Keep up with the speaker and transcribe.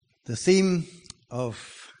The theme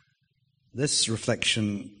of this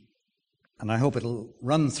reflection, and I hope it'll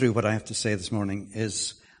run through what I have to say this morning,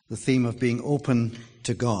 is the theme of being open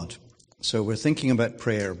to God. So we're thinking about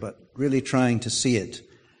prayer, but really trying to see it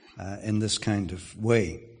in this kind of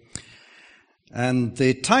way. And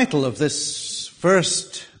the title of this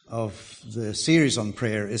first of the series on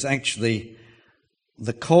prayer is actually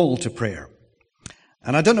The Call to Prayer.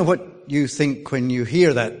 And I don't know what you think when you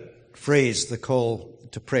hear that phrase, the call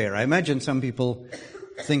to prayer. I imagine some people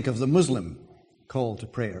think of the Muslim call to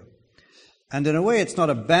prayer. And in a way, it's not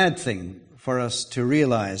a bad thing for us to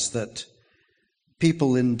realize that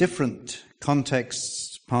people in different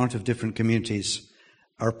contexts, part of different communities,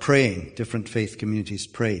 are praying. Different faith communities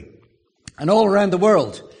pray. And all around the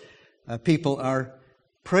world, people are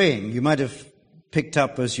praying. You might have picked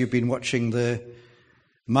up as you've been watching the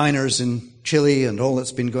miners in Chile and all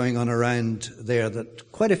that's been going on around there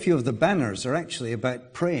that quite a few of the banners are actually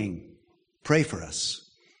about praying. Pray for us.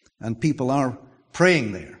 And people are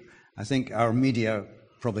praying there. I think our media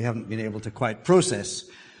probably haven't been able to quite process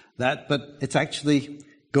that, but it's actually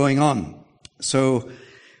going on. So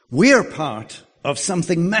we are part of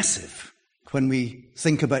something massive when we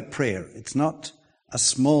think about prayer. It's not a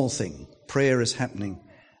small thing. Prayer is happening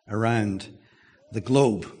around the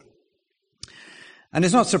globe. And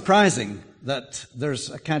it's not surprising that there's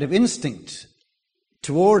a kind of instinct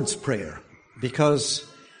towards prayer because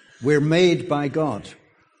we're made by God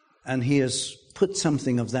and He has put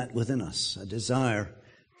something of that within us, a desire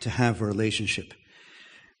to have a relationship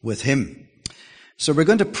with Him. So we're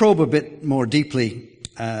going to probe a bit more deeply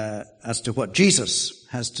as to what Jesus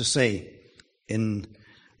has to say in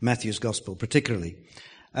Matthew's Gospel particularly.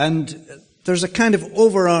 And there's a kind of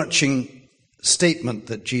overarching statement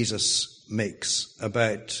that Jesus makes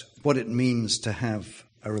about what it means to have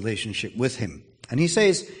a relationship with Him. And He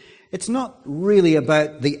says it's not really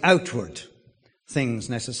about the outward things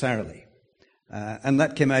necessarily. And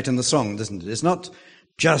that came out in the song, doesn't it? It's not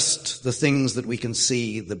just the things that we can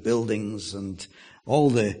see, the buildings and all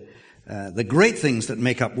the great things that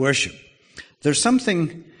make up worship. There's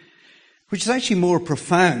something which is actually more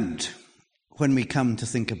profound when we come to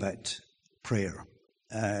think about prayer.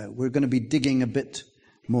 We're going to be digging a bit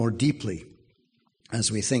more deeply as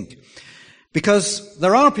we think. Because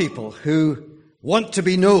there are people who want to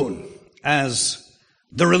be known as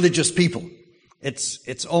the religious people.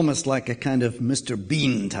 It's almost like a kind of Mr.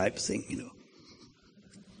 Bean type thing, you know.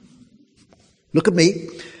 Look at me.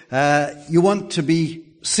 You want to be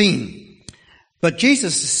seen. But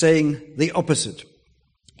Jesus is saying the opposite.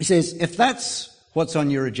 He says, if that's what's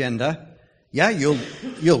on your agenda, yeah,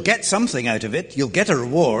 you'll get something out of it. You'll get a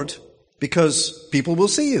reward because people will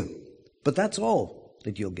see you. But that's all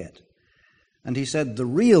that you'll get. And he said the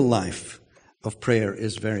real life of prayer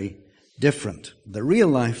is very different. The real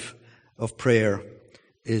life of prayer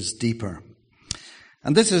is deeper.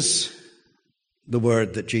 And this is the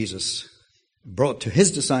word that Jesus brought to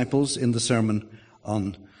his disciples in the Sermon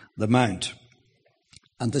on the Mount.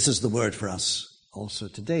 And this is the word for us also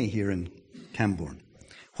today here in Camborne.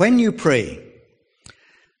 When you pray,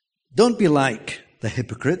 don't be like the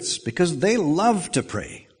hypocrites, because they love to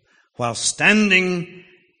pray while standing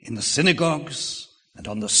in the synagogues and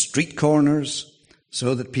on the street corners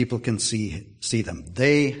so that people can see them.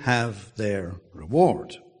 They have their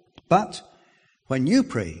reward. But when you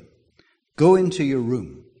pray, go into your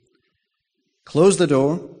room, close the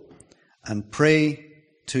door, and pray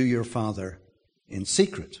to your Father in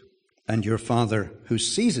secret. And your Father who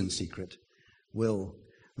sees in secret will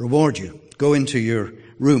reward you. Go into your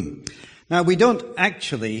room. Now, we don't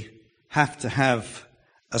actually have to have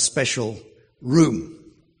a special room.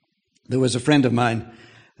 There was a friend of mine,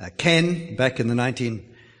 Ken, back in the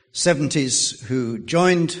 1970s, who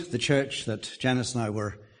joined the church that Janice and I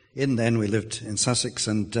were in then. We lived in Sussex,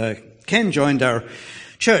 and Ken joined our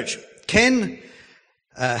church. Ken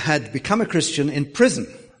had become a Christian in prison.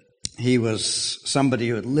 He was somebody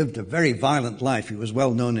who had lived a very violent life. He was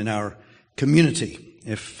well known in our community.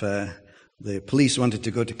 If the police wanted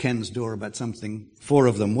to go to Ken's door about something, 4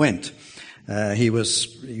 of them went. He was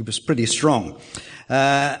pretty strong.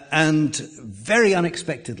 And very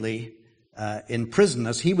unexpectedly, in prison,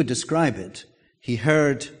 as he would describe it, he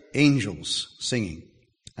heard angels singing,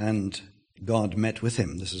 and God met with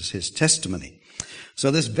him. This is his testimony. So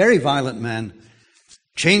this very violent man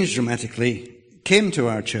changed dramatically, came to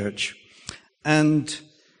our church, and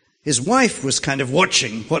his wife was kind of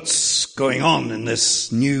watching what's going on in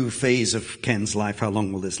this new phase of Ken's life. How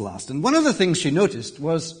long will this last? And one of the things she noticed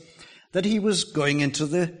was that he was going into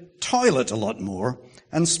the toilet a lot more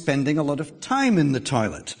and spending a lot of time in the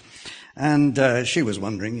toilet. And she was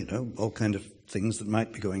wondering, all kind of things that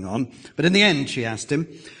might be going on. But in the end, she asked him,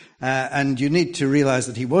 and you need to realize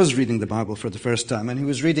that he was reading the Bible for the first time, and he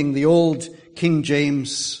was reading the old King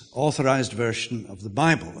James authorized version of the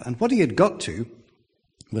Bible. And what he had got to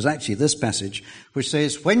was actually this passage, which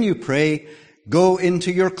says, when you pray, go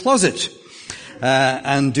into your closet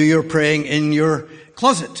and do your praying in your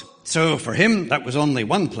closet. So for him, that was only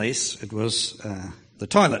one place. It was the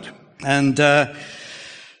toilet. And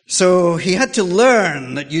so he had to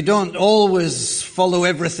learn that you don't always follow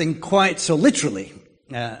everything quite so literally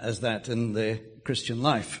as that in the Christian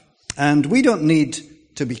life. And we don't need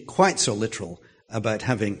to be quite so literal about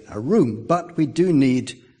having a room, but we do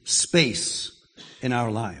need space in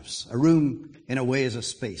our lives. A room, in a way, is a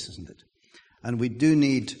space, isn't it? And we do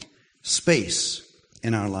need space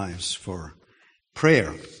in our lives for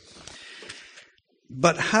prayer.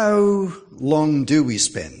 But how long do we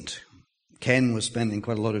spend? Ken was spending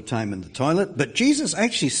quite a lot of time in the toilet, but Jesus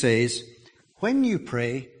actually says, when you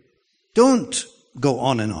pray, don't go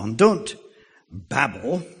on and on. Don't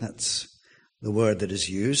babble. That's the word that is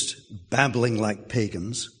used, babbling like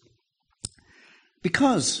pagans.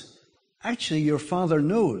 Because actually your Father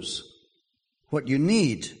knows what you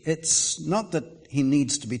need. It's not that he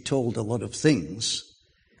needs to be told a lot of things.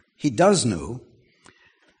 He does know,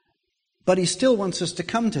 but he still wants us to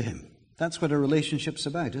come to him. That's what a relationship's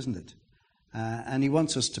about, isn't it? And he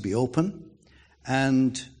wants us to be open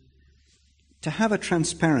and to have a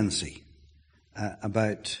transparency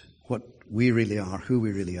about what we really are, who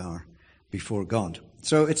we really are before God.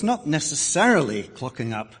 So it's not necessarily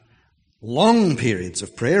clocking up long periods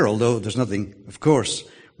of prayer, although there's nothing, of course,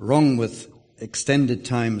 wrong with extended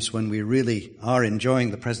times when we really are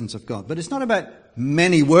enjoying the presence of God. But it's not about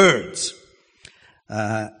many words.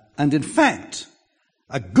 And in fact,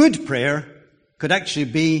 a good prayer could actually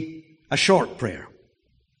be a short prayer.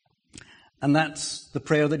 And that's the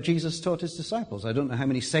prayer that Jesus taught his disciples. I don't know how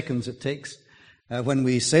many seconds it takes when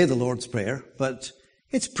we say the Lord's Prayer, but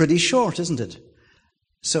it's pretty short, isn't it?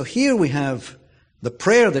 So here we have the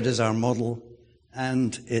prayer that is our model,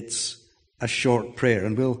 and it's a short prayer.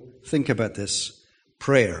 And we'll think about this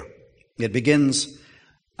prayer. It begins,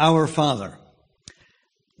 Our Father.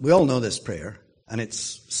 We all know this prayer, and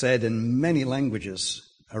it's said in many languages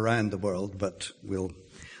around the world, but we'll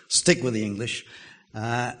stick with the English.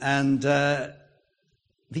 And the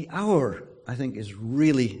our, I think, is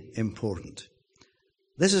really important.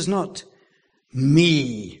 This is not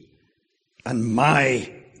me and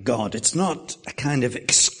my God. It's not a kind of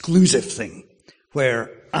exclusive thing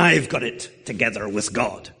where I've got it together with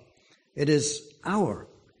God. It is our.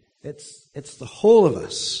 It's the whole of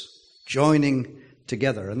us joining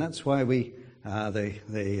together. And that's why we,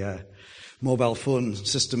 the mobile phone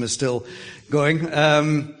system is still going.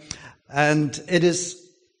 And it is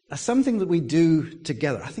something that we do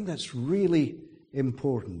together. I think that's really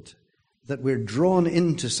important, that we're drawn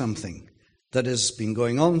into something that has been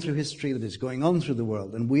going on through history, that is going on through the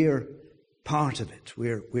world, and we're part of it.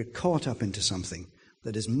 We're caught up into something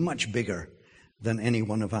that is much bigger than any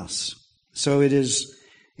one of us. So it is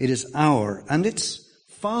our, and it's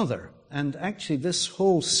Father. And actually this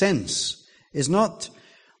whole sense is not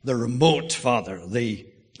the remote Father, the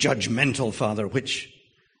judgmental Father, which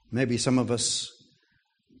maybe some of us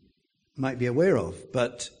might be aware of,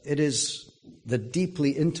 but it is the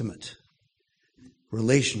deeply intimate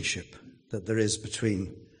relationship that there is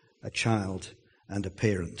between a child and a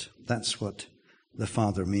parent. That's what the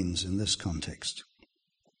Father means in this context.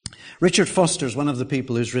 Richard Foster is one of the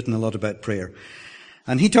people who's written a lot about prayer,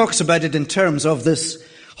 and he talks about it in terms of this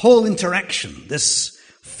whole interaction, this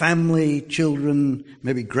family, children,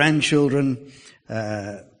 maybe grandchildren,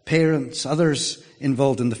 parents, others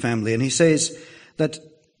involved in the family. And he says that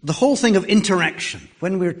the whole thing of interaction,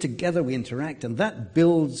 when we're together we interact, and that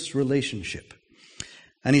builds relationship.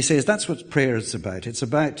 And he says that's what prayer is about. It's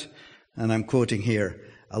about, and I'm quoting here,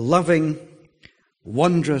 a loving,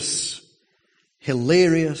 wondrous,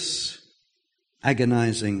 hilarious,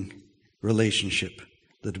 agonizing relationship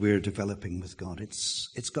that we're developing with God.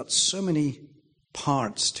 It's got so many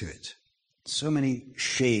parts to it, so many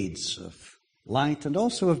shades of light and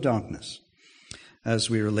also of darkness as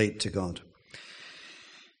we relate to God.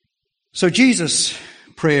 So Jesus'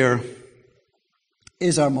 prayer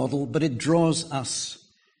is our model, but it draws us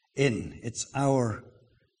in. It's our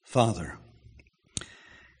Father.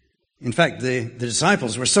 In fact, the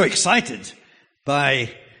disciples were so excited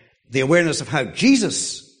by the awareness of how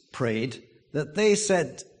Jesus prayed that they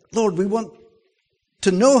said, Lord, we want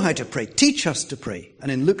to know how to pray. Teach us to pray.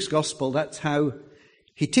 And in Luke's Gospel, that's how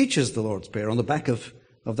he teaches the Lord's Prayer, on the back of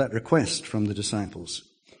that request from the disciples.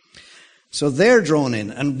 So they're drawn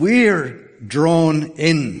in, and we're drawn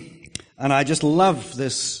in And I just love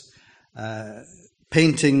this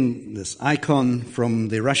painting, this icon from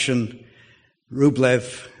the Russian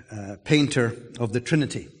Rublev painter of the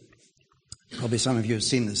Trinity. Probably some of you have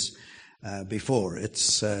seen this before.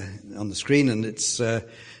 It's on the screen, and it's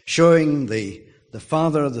showing the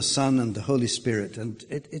Father, the Son, and the Holy Spirit. And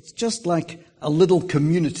it's just like a little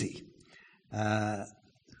community.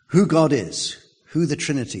 Who God is, who the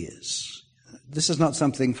Trinity is. This is not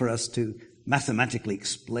something for us to mathematically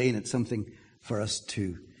explain. It's something for us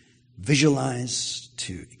to visualize,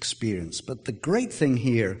 to experience. But the great thing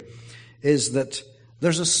here is that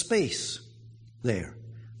there's a space there.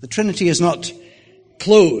 The Trinity is not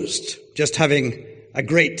closed, just having a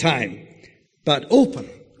great time, but open.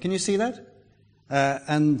 Can you see that?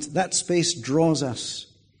 And that space draws us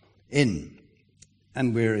in.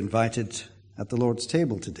 And we're invited at the Lord's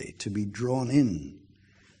table today to be drawn in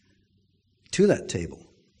to that table.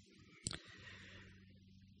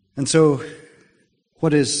 And so,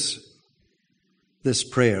 what is this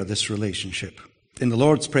prayer, this relationship? In the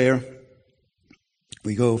Lord's Prayer,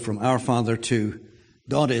 we go from Our Father to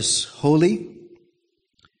God is holy.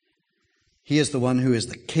 He is the one who is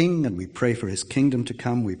the King, and we pray for His kingdom to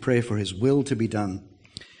come. We pray for His will to be done.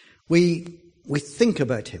 We think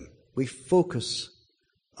about Him. We focus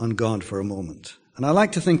on God for a moment. And I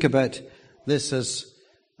like to think about this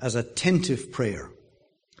as attentive prayer.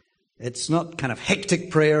 It's not kind of hectic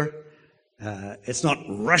prayer. It's not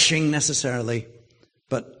rushing necessarily,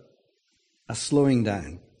 but a slowing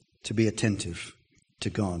down to be attentive to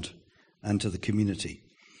God and to the community.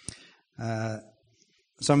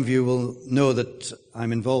 Some of you will know that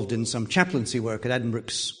I'm involved in some chaplaincy work at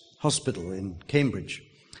Addenbrooke's Hospital in Cambridge.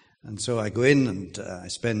 And so I go in and I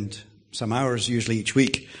spend some hours, usually each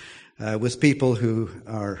week, with people who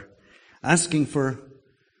are asking for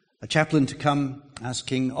a chaplain to come,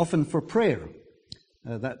 asking often for prayer.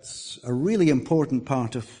 That's a really important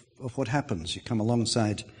part of what happens. You come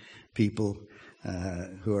alongside people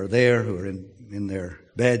who are there, who are in their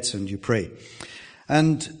beds, and you pray.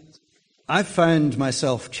 And I've found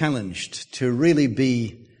myself challenged to really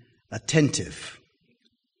be attentive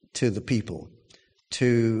to the people,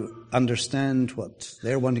 to understand what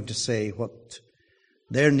they're wanting to say, what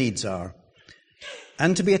their needs are,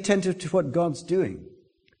 and to be attentive to what God's doing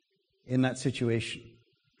in that situation.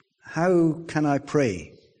 How can I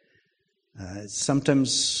pray? It's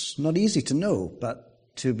sometimes not easy to know,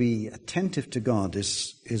 but to be attentive to God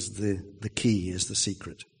is the key, is the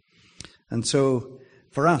secret. And so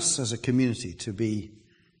for us as a community to be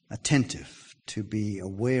attentive, to be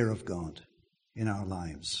aware of God in our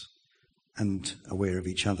lives and aware of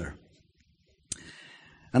each other.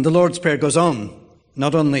 And the Lord's Prayer goes on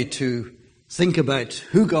not only to think about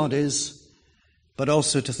who God is, but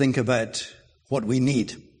also to think about what we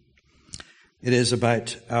need. It is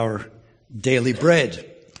about our daily bread.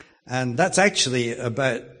 And that's actually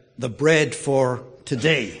about the bread for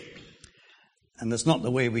today. And that's not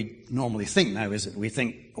the way we normally think now, is it? We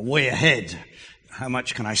think way ahead. How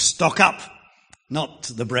much can I stock up? Not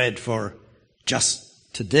the bread for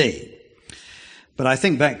just today. But I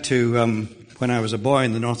think back to when I was a boy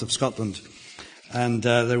in the north of Scotland, and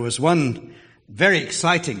there was one very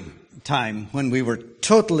exciting time when we were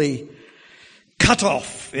totally cut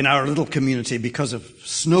off in our little community because of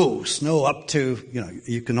snow up to,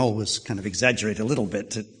 you can always kind of exaggerate a little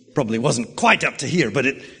bit. It probably wasn't quite up to here, but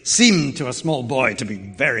it seemed to a small boy to be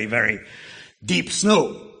very, very deep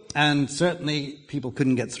snow. And certainly people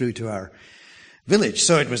couldn't get through to our village.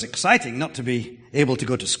 So it was exciting not to be able to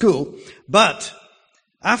go to school. But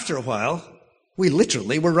after a while, we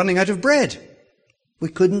literally were running out of bread. We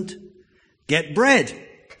couldn't get bread.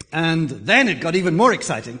 And then it got even more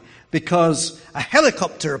exciting because a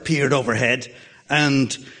helicopter appeared overhead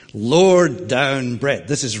and lowered down bread.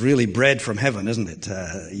 This is really bread from heaven, isn't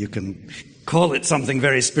it? You can call it something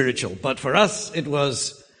very spiritual, but for us it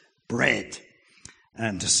was bread.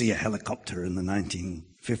 And to see a helicopter in the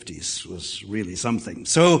 1950s was really something.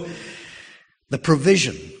 So the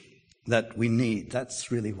provision that we need,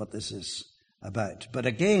 that's really what this is about. But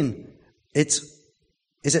again, is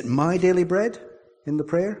it my daily bread in the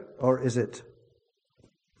prayer, or is it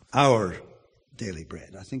our daily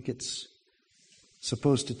bread? I think it's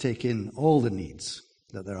supposed to take in all the needs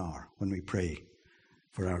that there are when we pray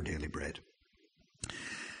for our daily bread.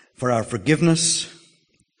 For our forgiveness,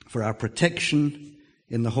 for our protection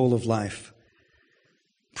in the whole of life.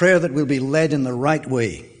 Prayer that will be led in the right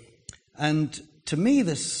way. And to me,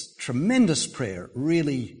 this tremendous prayer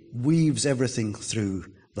really weaves everything through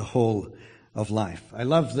the whole of life. I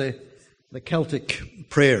love the Celtic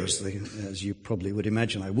prayers, as you probably would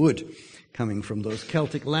imagine I would, coming from those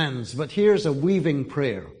Celtic lands. But here's a weaving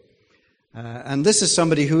prayer And this is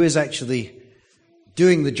somebody who is actually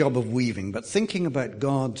doing the job of weaving, but thinking about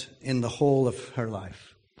God in the whole of her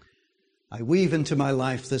life. I weave into my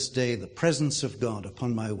life this day the presence of God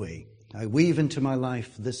upon my way. I weave into my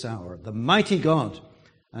life this hour the mighty God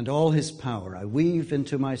and all his power. I weave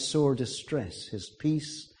into my sore distress his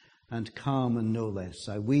peace and calm and no less.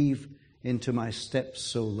 I weave into my steps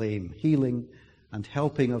so lame healing and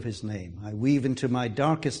helping of his name. I weave into my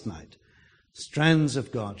darkest night strands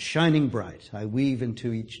of God shining bright. I weave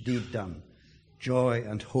into each deed done joy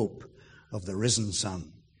and hope of the risen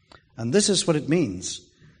sun. And this is what it means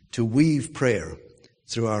to weave prayer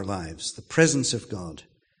through our lives, the presence of God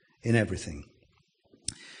in everything.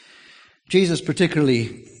 Jesus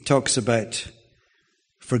particularly talks about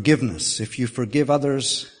forgiveness. If you forgive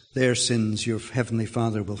others their sins, your heavenly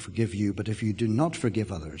Father will forgive you. But if you do not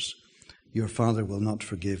forgive others, your Father will not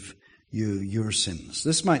forgive you your sins.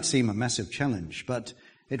 This might seem a massive challenge, but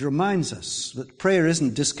it reminds us that prayer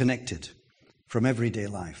isn't disconnected from everyday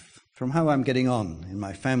life, from how I'm getting on in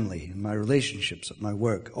my family, in my relationships, at my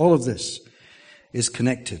work. All of this is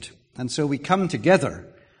connected. And so we come together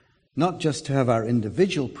not just to have our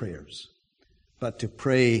individual prayers, but to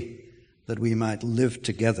pray that we might live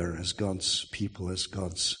together as God's people, as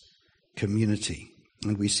God's community.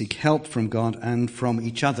 And we seek help from God and from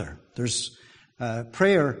each other. There's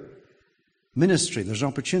prayer ministry. There's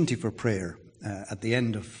opportunity for prayer at the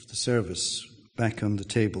end of the service, back on the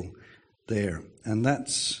table there. And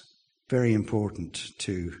that's very important,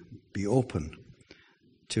 to be open,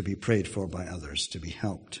 to be prayed for by others, to be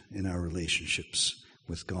helped in our relationships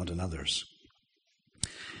with God and others.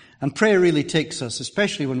 And prayer really takes us,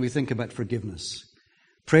 especially when we think about forgiveness,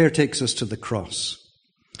 prayer takes us to the cross,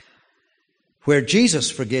 where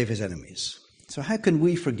Jesus forgave his enemies. So how can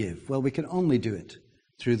we forgive? Well, we can only do it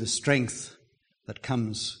through the strength that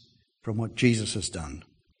comes from what Jesus has done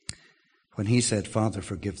when he said, Father,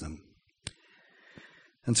 forgive them.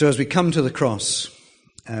 And so as we come to the cross,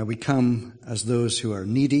 we come as those who are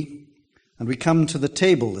needy, and we come to the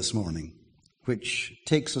table this morning, which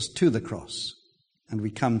takes us to the cross, and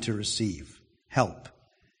we come to receive help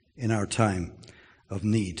in our time of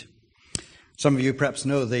need. Some of you perhaps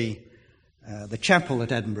know the chapel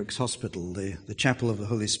at Addenbrooke's Hospital, the Chapel of the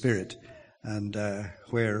Holy Spirit, and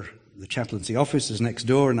where the chaplaincy office is next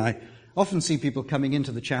door, and I often see people coming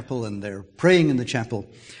into the chapel and they're praying in the chapel,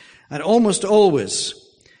 and almost always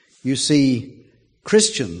you see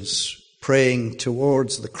Christians praying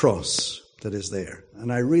towards the cross that is there,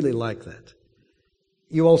 and I really like that.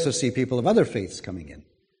 You also see people of other faiths coming in,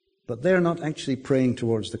 but they're not actually praying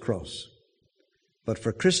towards the cross. But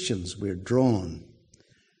for Christians, we're drawn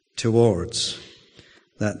towards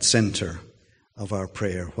that center of our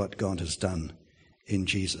prayer, what God has done in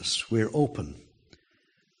Jesus. We're open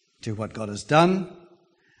to what God has done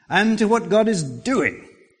and to what God is doing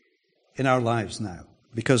in our lives now,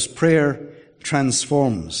 because prayer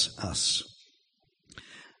transforms us.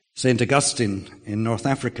 St. Augustine in North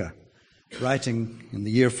Africa, writing in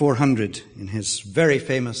the year 400 in his very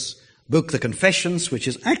famous book, The Confessions, which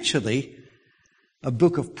is actually a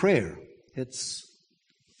book of prayer. It's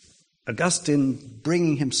Augustine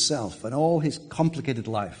bringing himself and all his complicated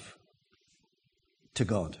life to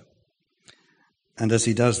God. And as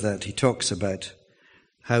he does that, he talks about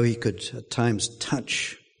how he could at times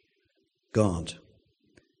touch God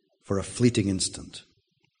for a fleeting instant.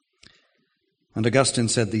 And Augustine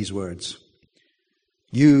said these words,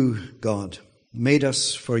 You, God, made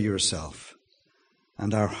us for yourself,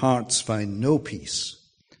 and our hearts find no peace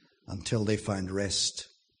until they find rest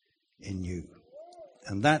in you.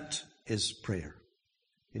 And that is prayer.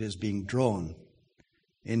 It is being drawn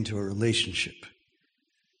into a relationship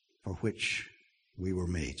for which we were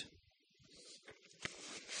made.